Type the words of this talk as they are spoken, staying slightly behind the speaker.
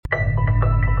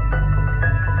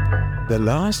The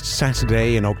last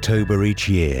Saturday in October each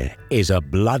year is a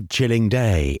blood-chilling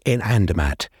day in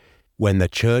Andermatt. When the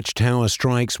church tower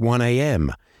strikes 1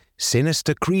 a.m.,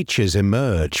 sinister creatures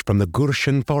emerge from the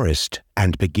Gurschen forest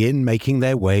and begin making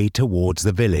their way towards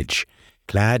the village.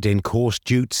 Clad in coarse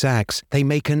jute sacks, they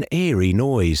make an eerie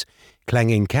noise,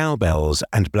 clanging cowbells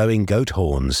and blowing goat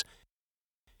horns.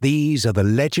 These are the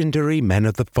legendary men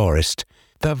of the forest,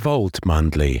 the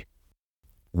Voltmundli.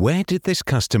 Where did this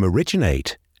custom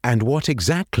originate, and what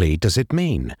exactly does it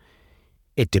mean?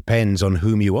 It depends on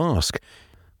whom you ask,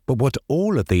 but what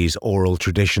all of these oral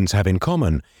traditions have in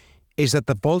common is that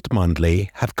the Voltmundli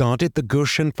have guarded the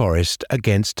Gurschen forest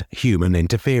against human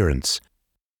interference.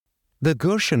 The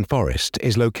Gurschen forest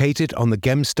is located on the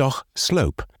Gemstoch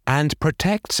slope and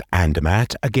protects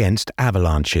Andermatt against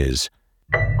avalanches.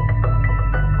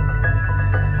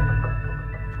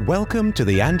 Welcome to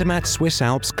the Andermatt Swiss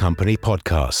Alps Company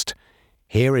podcast.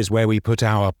 Here is where we put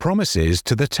our promises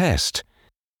to the test.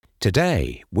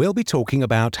 Today, we'll be talking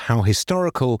about how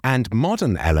historical and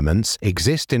modern elements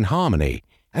exist in harmony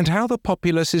and how the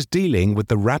populace is dealing with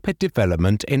the rapid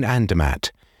development in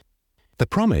Andermatt. The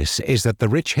promise is that the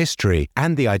rich history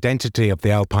and the identity of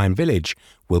the Alpine village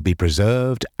will be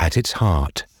preserved at its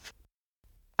heart.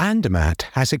 Andermatt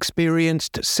has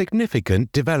experienced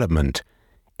significant development.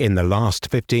 In the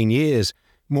last 15 years,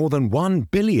 more than 1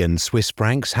 billion Swiss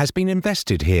francs has been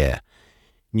invested here.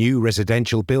 New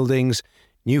residential buildings,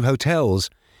 new hotels,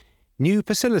 new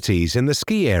facilities in the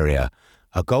ski area,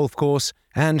 a golf course,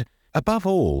 and, above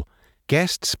all,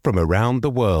 guests from around the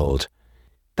world.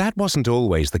 That wasn't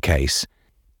always the case.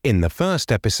 In the first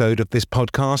episode of this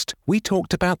podcast, we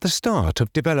talked about the start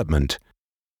of development.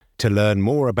 To learn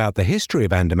more about the history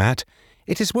of Andermatt,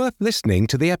 it is worth listening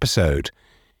to the episode.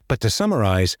 But to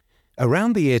summarize,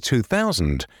 around the year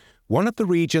 2000, one of the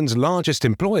region's largest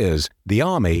employers, the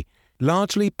army,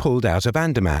 largely pulled out of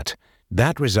Andermatt.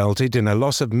 That resulted in a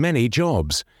loss of many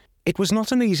jobs. It was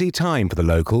not an easy time for the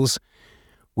locals.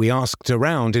 We asked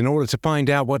around in order to find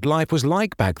out what life was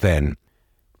like back then.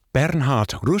 Bernhard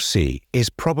Russi is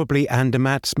probably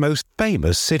Andermatt's most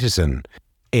famous citizen.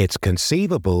 It's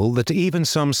conceivable that even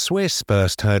some Swiss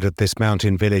first heard of this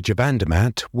mountain village of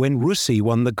Andermatt when Russi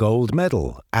won the gold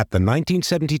medal at the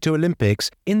 1972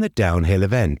 Olympics in the downhill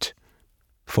event.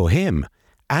 For him,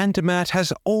 Andermatt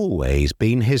has always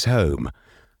been his home,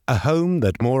 a home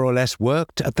that more or less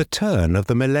worked at the turn of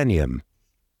the millennium.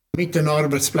 The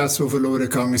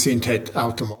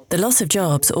loss of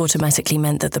jobs automatically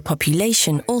meant that the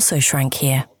population also shrank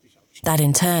here. That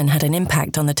in turn had an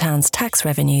impact on the town's tax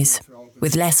revenues.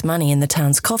 With less money in the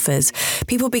town's coffers,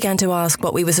 people began to ask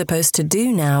what we were supposed to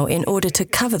do now in order to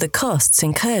cover the costs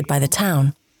incurred by the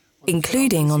town,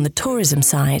 including on the tourism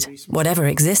side, whatever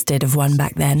existed of one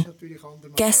back then.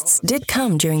 Guests did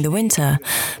come during the winter,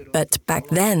 but back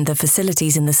then the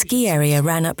facilities in the ski area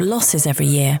ran up losses every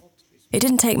year. It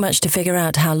didn't take much to figure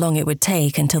out how long it would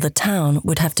take until the town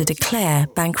would have to declare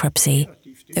bankruptcy.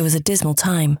 It was a dismal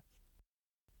time.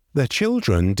 The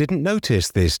children didn't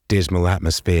notice this dismal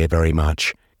atmosphere very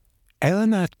much.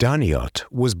 Elena Daniot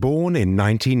was born in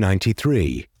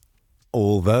 1993.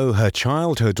 Although her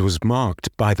childhood was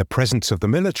marked by the presence of the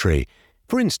military,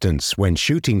 for instance when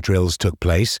shooting drills took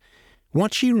place,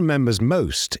 what she remembers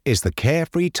most is the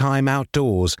carefree time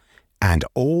outdoors and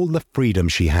all the freedom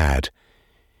she had.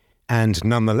 And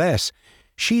nonetheless,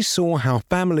 she saw how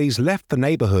families left the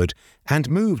neighborhood and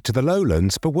moved to the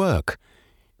lowlands for work.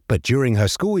 But during her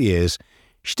school years,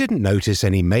 she didn't notice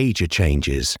any major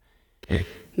changes.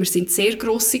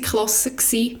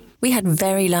 We had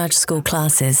very large school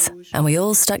classes, and we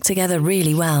all stuck together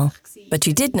really well. But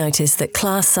you did notice that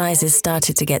class sizes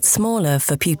started to get smaller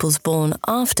for pupils born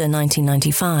after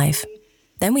 1995.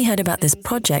 Then we heard about this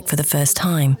project for the first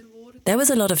time. There was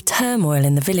a lot of turmoil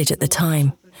in the village at the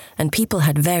time, and people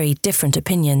had very different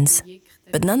opinions.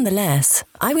 But nonetheless,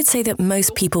 I would say that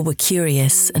most people were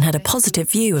curious and had a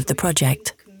positive view of the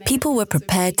project. People were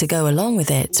prepared to go along with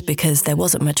it because there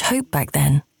wasn't much hope back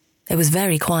then. It was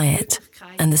very quiet,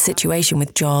 and the situation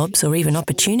with jobs or even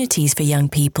opportunities for young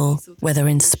people, whether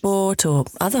in sport or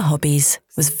other hobbies,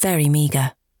 was very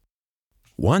meagre.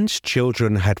 Once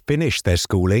children had finished their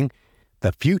schooling,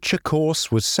 the future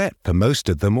course was set for most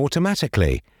of them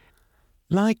automatically.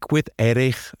 Like with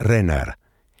Erich Renner.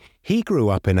 He grew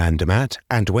up in Andermatt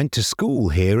and went to school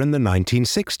here in the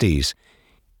 1960s.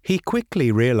 He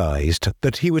quickly realized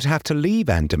that he would have to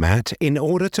leave Andermatt in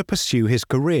order to pursue his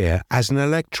career as an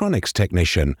electronics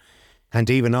technician, and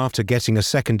even after getting a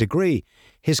second degree,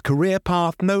 his career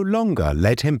path no longer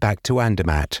led him back to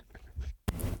Andermatt.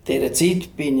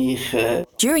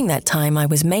 During that time, I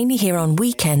was mainly here on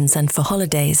weekends and for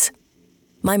holidays.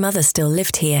 My mother still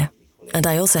lived here, and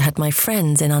I also had my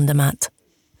friends in Andermatt.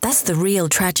 That's the real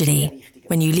tragedy,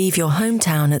 when you leave your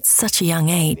hometown at such a young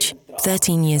age,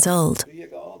 13 years old.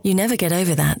 You never get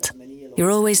over that.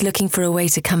 You're always looking for a way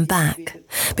to come back,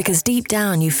 because deep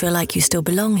down you feel like you still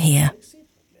belong here.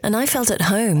 And I felt at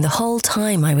home the whole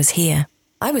time I was here.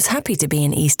 I was happy to be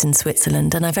in eastern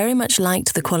Switzerland, and I very much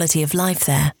liked the quality of life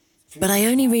there. But I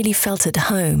only really felt at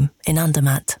home in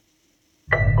Andermatt.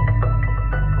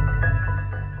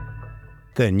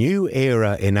 The new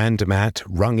era in Andermatt,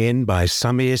 rung in by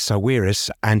Samir Sawiris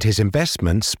and his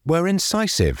investments, were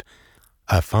incisive.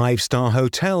 A 5-star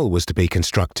hotel was to be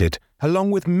constructed,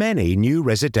 along with many new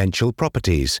residential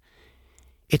properties.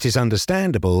 It is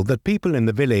understandable that people in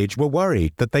the village were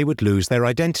worried that they would lose their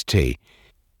identity.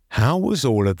 How was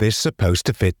all of this supposed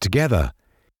to fit together?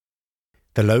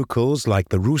 The locals like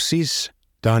the Russis,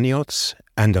 Daniots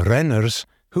and Renners,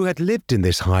 who had lived in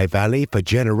this high valley for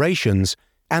generations,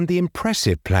 and the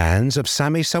impressive plans of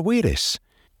Sami Sawiris.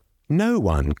 No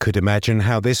one could imagine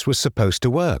how this was supposed to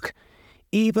work,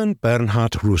 even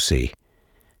Bernhard Russi.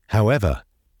 However,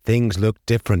 things look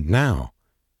different now.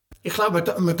 Ich glaube,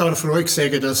 man darf ruhig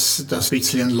sagen, dass das ein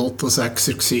bisschen ein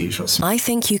Lottosechser war. I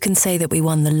think you can say that we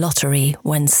won the lottery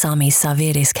when Sami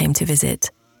Sawiris came to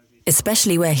visit,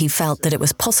 especially where he felt that it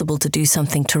was possible to do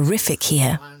something terrific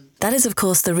here. That is, of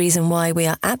course, the reason why we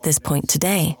are at this point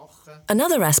today.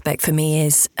 Another aspect for me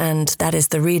is, and that is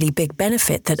the really big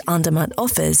benefit that Andermatt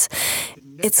offers,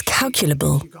 it's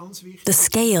calculable. The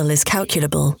scale is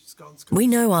calculable. We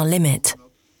know our limit.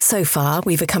 So far,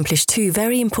 we've accomplished 2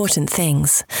 very important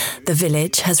things. The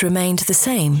village has remained the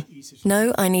same.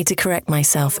 No, I need to correct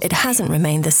myself. It hasn't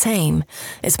remained the same.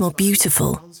 It's more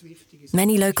beautiful.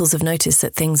 Many locals have noticed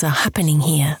that things are happening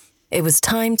here. It was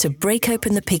time to break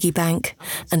open the piggy bank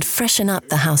and freshen up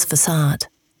the house facade.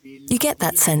 You get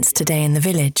that sense today in the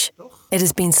village. It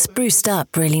has been spruced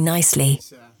up really nicely.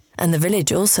 And the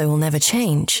village also will never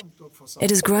change. It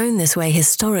has grown this way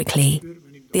historically.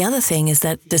 The other thing is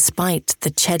that despite the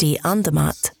Chedi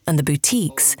Andermatt and the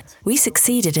boutiques, we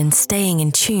succeeded in staying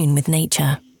in tune with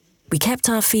nature. We kept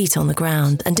our feet on the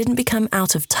ground and didn't become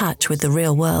out of touch with the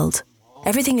real world.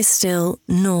 Everything is still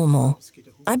normal.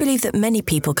 I believe that many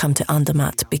people come to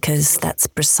Andermatt because that's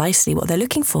precisely what they're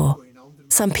looking for.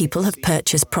 Some people have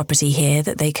purchased property here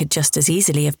that they could just as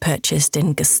easily have purchased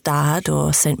in Gstaad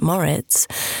or St. Moritz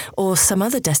or some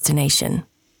other destination.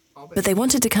 But they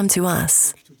wanted to come to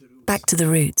us, back to the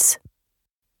roots.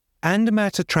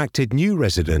 Andermatt attracted new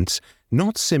residents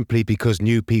not simply because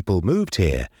new people moved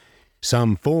here.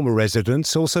 Some former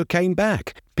residents also came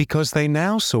back because they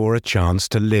now saw a chance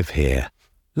to live here,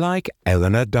 like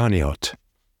Eleanor Daniot.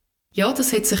 Ja,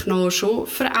 das hat sich noch schon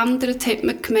verändert, hat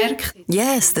man gemerkt.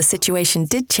 Yes, the situation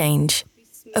did change.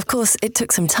 Of course, it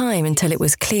took some time until it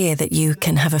was clear that you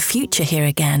can have a future here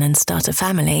again and start a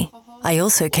family. I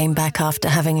also came back after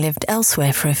having lived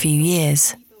elsewhere for a few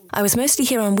years. I was mostly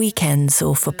here on weekends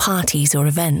or for parties or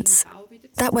events.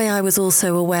 That way I was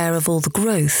also aware of all the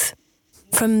growth,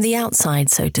 from the outside,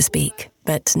 so to speak,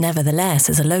 but nevertheless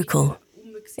as a local.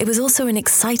 It was also an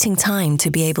exciting time to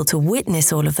be able to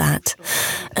witness all of that,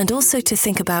 and also to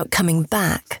think about coming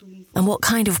back and what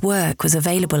kind of work was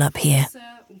available up here.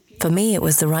 For me, it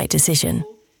was the right decision.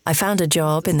 I found a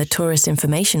job in the Tourist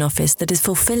Information Office that is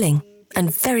fulfilling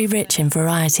and very rich in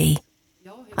variety.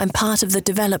 I'm part of the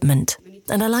development,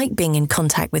 and I like being in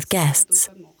contact with guests.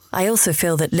 I also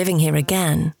feel that living here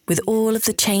again, with all of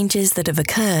the changes that have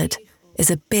occurred, is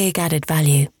a big added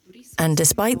value. And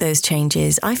despite those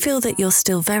changes, I feel that you're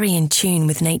still very in tune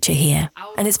with nature here.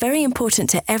 And it's very important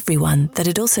to everyone that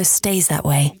it also stays that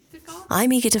way.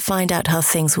 I'm eager to find out how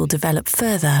things will develop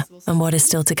further and what is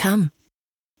still to come.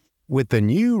 With the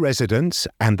new residents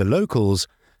and the locals,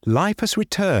 life has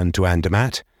returned to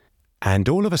Andermatt. And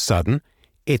all of a sudden,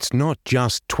 it's not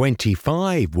just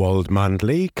 25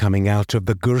 Waldmandli coming out of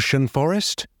the Gürschen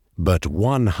forest, but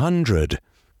 100.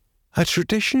 A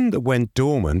tradition that went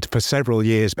dormant for several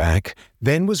years back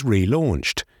then was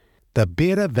relaunched, the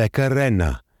Birerwecker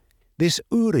Renner. This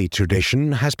Uri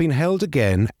tradition has been held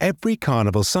again every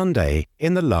Carnival Sunday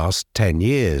in the last 10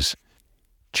 years.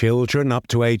 Children up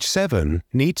to age 7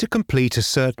 need to complete a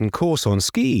certain course on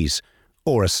skis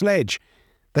or a sledge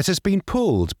that has been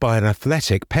pulled by an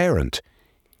athletic parent.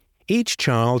 Each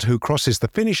child who crosses the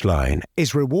finish line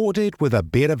is rewarded with a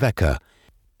Birerwecker.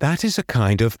 That is a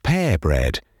kind of pear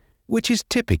bread, which is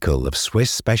typical of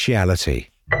Swiss speciality.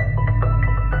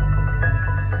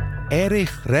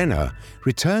 Erich Renner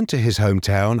returned to his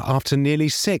hometown after nearly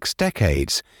 6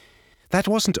 decades. That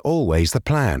wasn't always the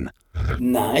plan.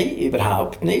 Nein,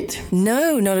 überhaupt nicht.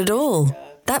 No, not at all.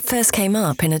 That first came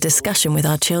up in a discussion with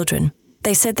our children.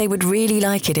 They said they would really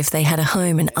like it if they had a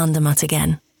home in Andermatt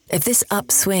again. If this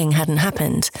upswing hadn't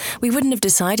happened, we wouldn't have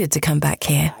decided to come back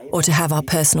here or to have our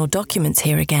personal documents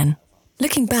here again.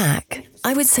 Looking back,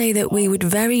 I would say that we would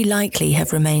very likely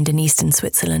have remained in eastern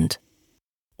Switzerland.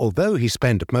 Although he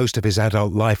spent most of his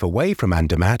adult life away from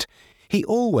Andermatt, he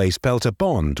always felt a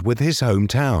bond with his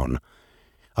hometown.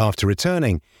 After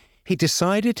returning, he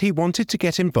decided he wanted to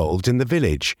get involved in the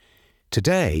village.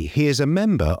 Today, he is a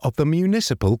member of the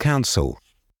municipal council.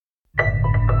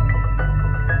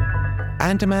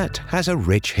 Andermatt has a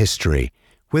rich history,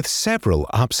 with several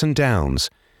ups and downs.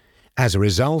 As a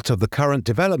result of the current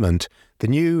development, the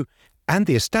new and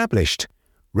the established,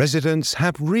 residents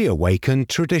have reawakened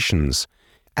traditions,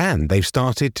 and they've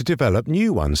started to develop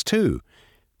new ones too.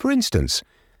 For instance,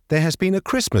 there has been a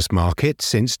Christmas market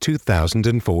since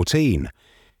 2014,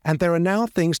 and there are now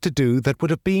things to do that would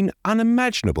have been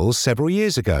unimaginable several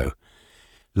years ago,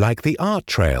 like the art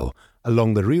trail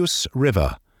along the Reuss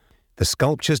River. The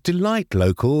sculptures delight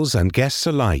locals and guests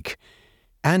alike.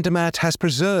 Andermatt has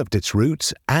preserved its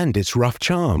roots and its rough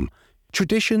charm.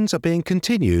 Traditions are being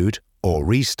continued or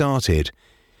restarted.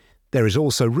 There is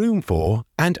also room for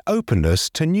and openness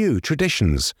to new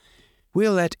traditions.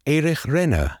 We'll let Erich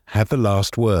Renner have the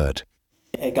last word.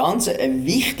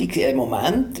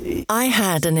 I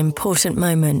had an important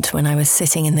moment when I was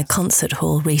sitting in the concert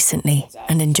hall recently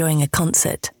and enjoying a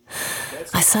concert.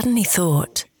 I suddenly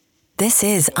thought, this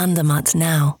is Andermatt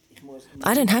now.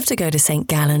 I don't have to go to St.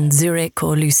 Gallen, Zurich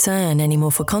or Lucerne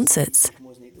anymore for concerts.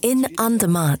 In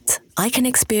Andermatt, I can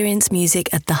experience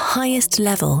music at the highest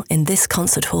level in this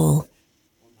concert hall.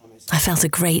 I felt a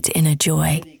great inner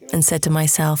joy and said to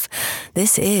myself,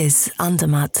 this is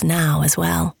Andermatt now as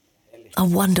well. A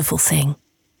wonderful thing.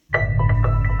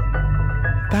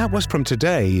 That was from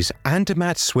today's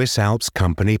Andermatt Swiss Alps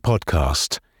Company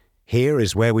podcast. Here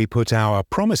is where we put our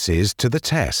promises to the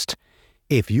test.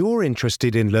 If you're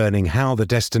interested in learning how the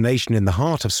destination in the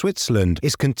heart of Switzerland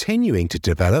is continuing to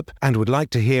develop and would like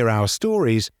to hear our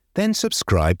stories, then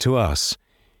subscribe to us.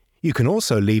 You can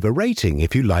also leave a rating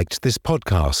if you liked this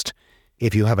podcast.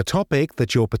 If you have a topic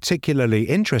that you're particularly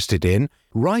interested in,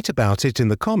 write about it in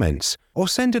the comments or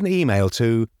send an email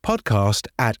to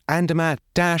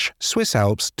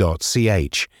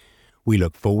podcast@andermatt-swissalps.ch. We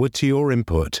look forward to your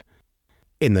input.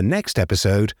 In the next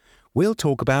episode, we'll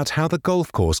talk about how the golf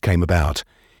course came about,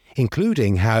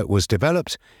 including how it was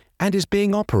developed and is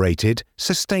being operated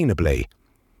sustainably.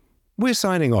 We're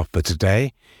signing off for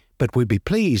today, but we'd be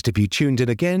pleased if you tuned in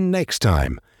again next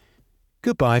time.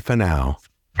 Goodbye for now.